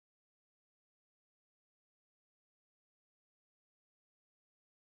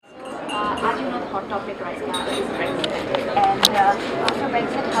hot topic right now is Brexit. And after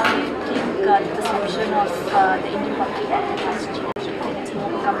Brexit, how do you think the perception of the Indian property market has changed? Do you think it's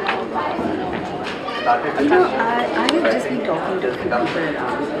more become more powerful or more? I have just been talking to a few people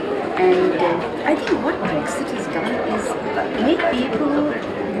around, and I think what Brexit has done is make people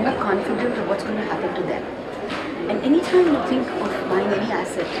more confident of what's going to happen to them. And anytime you think of buying any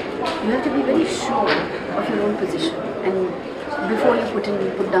asset, you have to be very sure of your own position and before you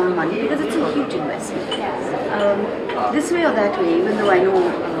put down money, because it's a huge investment. This way or that way, even though I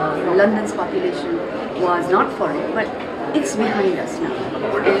know London's population was not for it, but it's behind us now.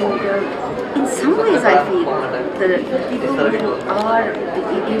 And in some ways I feel the people who are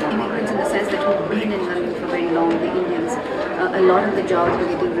immigrants in the sense that who've been in London for very long, the Indians, a lot of the jobs were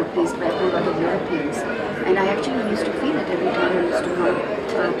getting replaced by a whole lot of Europeans. And I actually used to feel it every time I used to come,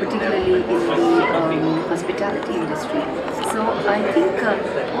 particularly in the hospitality industry. So I think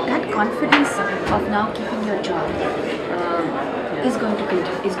that confidence of now keeping your job is going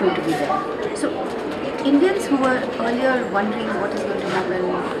to be there. So Indians who were earlier wondering what is going to happen,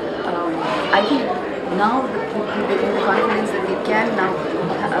 I think now the confidence that they can now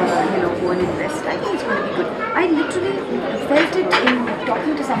go and invest, I think it's going to be good. I literally felt it in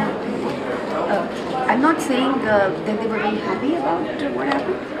talking to some of the people. I'm not saying that they were very happy about what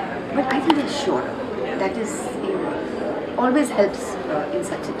happened, but I think they're sure. That is always helps in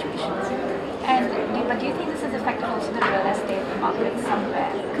such situations. But do you think this has affected also the real estate market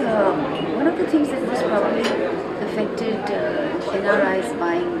somewhere? One of the things that was probably affected NRIs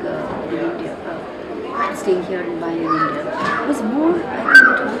buying in India, staying here and buying in India, was more, I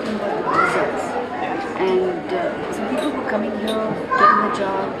think, talking about the visas. And some people were coming here, getting a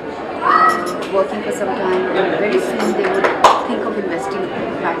job, working for some time, and very soon they would think of investing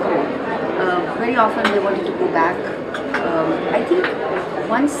back home. Very often they wanted to go back. I think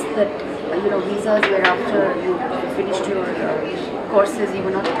once that visas were after you finished your courses, you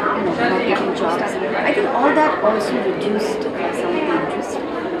were not getting jobs. I think all that also reduced some of the interest.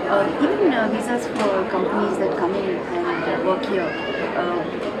 Even visas for companies that come in and work here,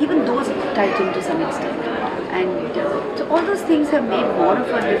 even those tightened to some extent. And so all those things have made more of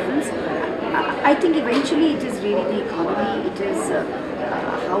a difference. I think eventually it is really the economy, it is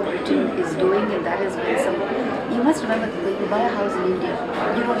how Britain is doing, and that is when some. You must remember, when you buy a house in India,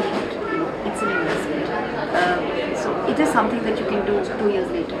 you don't need it. It's an investment. So it is something that you can do 2 years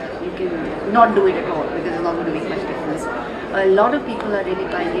later. You can not do it at all because it's not going to make much difference. A lot of people are really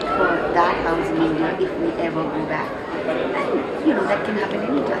buying it for that house in India if we ever go back. And that can happen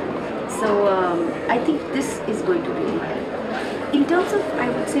anytime. So I think this is going to really help. In terms of, I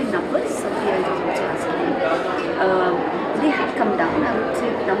would say, numbers, somebody else was also asking me, they had come down. I would say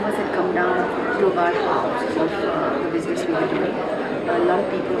numbers had come down to about half of the business we were doing. A lot of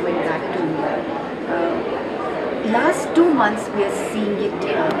people went back to India. Last 2 months we are seeing it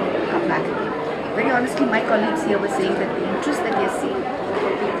come back again. Very honestly, my colleagues here were saying that the interest that we are seeing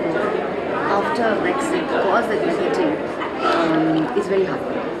for people after Brexit, the calls that we're getting, is very high.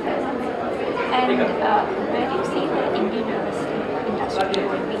 And where do you see the Indian real estate industry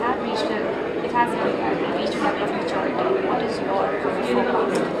going? We have reached it has reached a level of maturity. What is your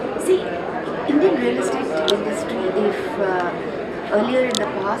forecast? See, Indian real estate industry, if earlier in the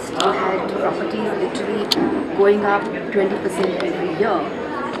past you had properties literally going up 20% every year,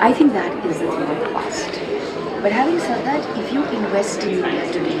 I think that is a thing of the past. But having said that, if you invest in India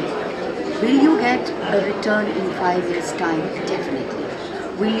today, will you get a return in 5 years' time? Definitely.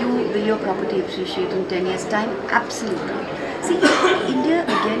 Will your property appreciate in 10 years' time? Absolutely. See, India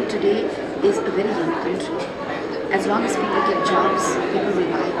again today is a very young country. As long as people get jobs, people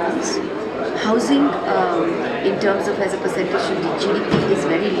will buy homes. Housing, in terms of as a percentage of the GDP, is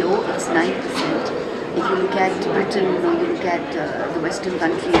very low. It's 9%. If you look at Britain, you look at the Western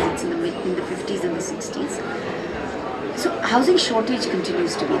countries, it's in the 50s and the 60s. So housing shortage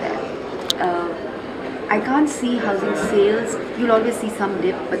continues to be there. I can't see housing sales. You'll always see some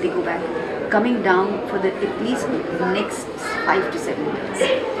dip, but they go back, coming down for at least the next 5 to 7 years.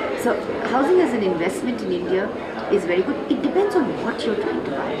 So housing as an investment in India is very good. It depends on what you're trying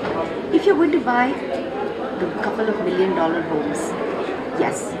to buy. If you're going to buy the couple of $1 million homes,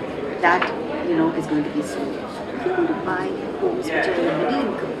 yes, that is going to be soon. If you're going to buy homes which are in the middle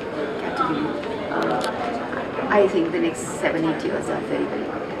income category, I think the next 7-8 years are very, very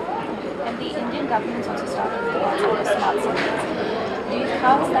good. And the Indian government's also started the smart cities.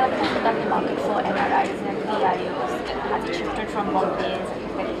 How has that opened up the market for NRIs and PIOs? Has it shifted from Bombay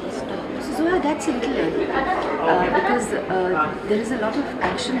and Delhi to So Zoya, that's a little early because there is a lot of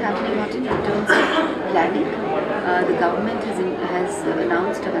action happening out in terms of planning. The government has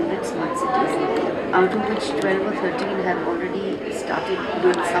announced 100 smart cities, out of which 12 or 13 have already started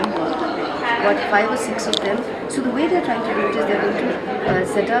doing some work, but 5 or 6 of them. So the way they're trying to do it is they're going to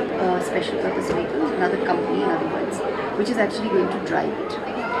set up a special purpose vehicle, another company in other words, which is actually going to drive it.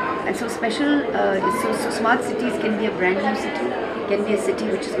 And so so smart cities can be a brand new city, can be a city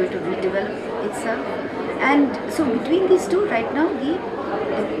which is going to redevelop itself. And so between these two, right now, the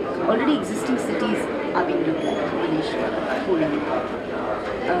already existing cities are being looked at, Malaysia, Poland.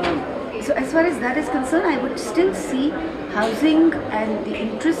 So as far as that is concerned, I would still see housing and the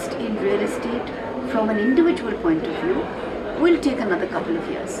interest in real estate from an individual point of view will take another couple of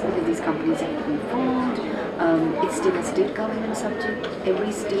years because these companies have to be formed. It's still a state government subject.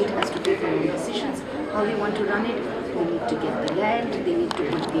 Every state has to take their own decisions how they want to run it. They need to get the land, they need to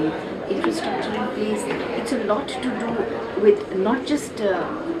put the infrastructure in place. It's a lot to do with not just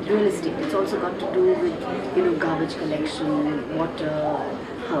real estate. It's also got to do with garbage collection, water,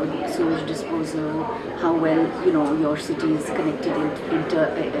 how sewage disposal, how well your city is connected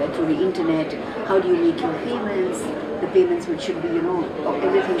through the internet. How do you make your payments? The payments which should be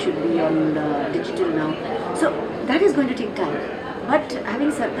everything should be on digital now. So that is going to take time. But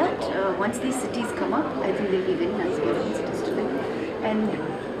having said that, once these cities come up, I think they'll be very nice, beautiful cities to live in.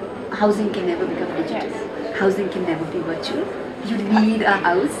 And housing can never become digital. Yes. Housing can never be virtual. You need a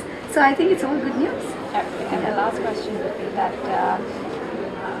house. So I think it's all good news. And the last question would be that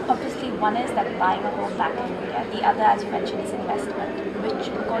obviously one is that buying a home back in India, the other, as you mentioned, is investment. Which,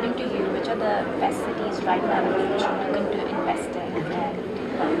 according to you, which are the best cities right now which you're looking to invest in?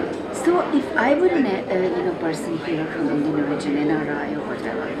 So if I were a person here from Indian origin, NRI or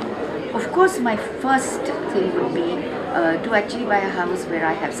whatever, of course my first thing would be to actually buy a house where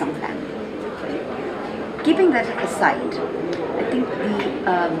I have some family. Okay? Keeping that aside, I think the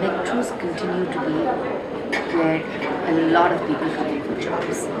metros continue to be where a lot of people come in for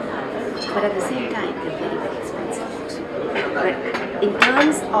jobs. But at the same time, they're very, very expensive. But in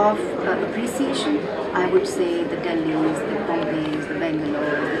terms of appreciation, I would say the Delhis, the Bombays, the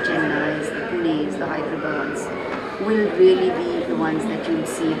Bangalores, the Chennais, the Punes, the Hyderabad's will really be the ones that you'll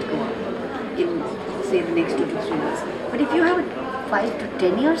see it go up in, say, the next 2 to 3 years. But if you have a 5 to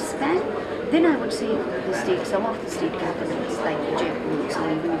 10 year span, then I would say some of the state capitals like Jaipur, so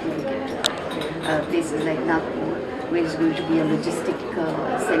even if you look at places like Nagpur, where it's going to be a logistic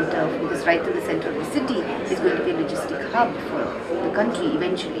center, because right in the center of the city is going to be a logistic hub for the country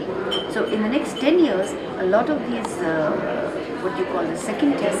eventually. So in the next 10 years, a lot of these, what you call the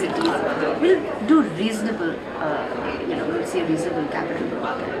second tier cities, will do reasonable, we'll say reasonable capital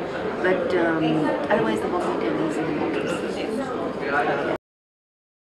growth. But otherwise the Bombay, Delhi is in the metros.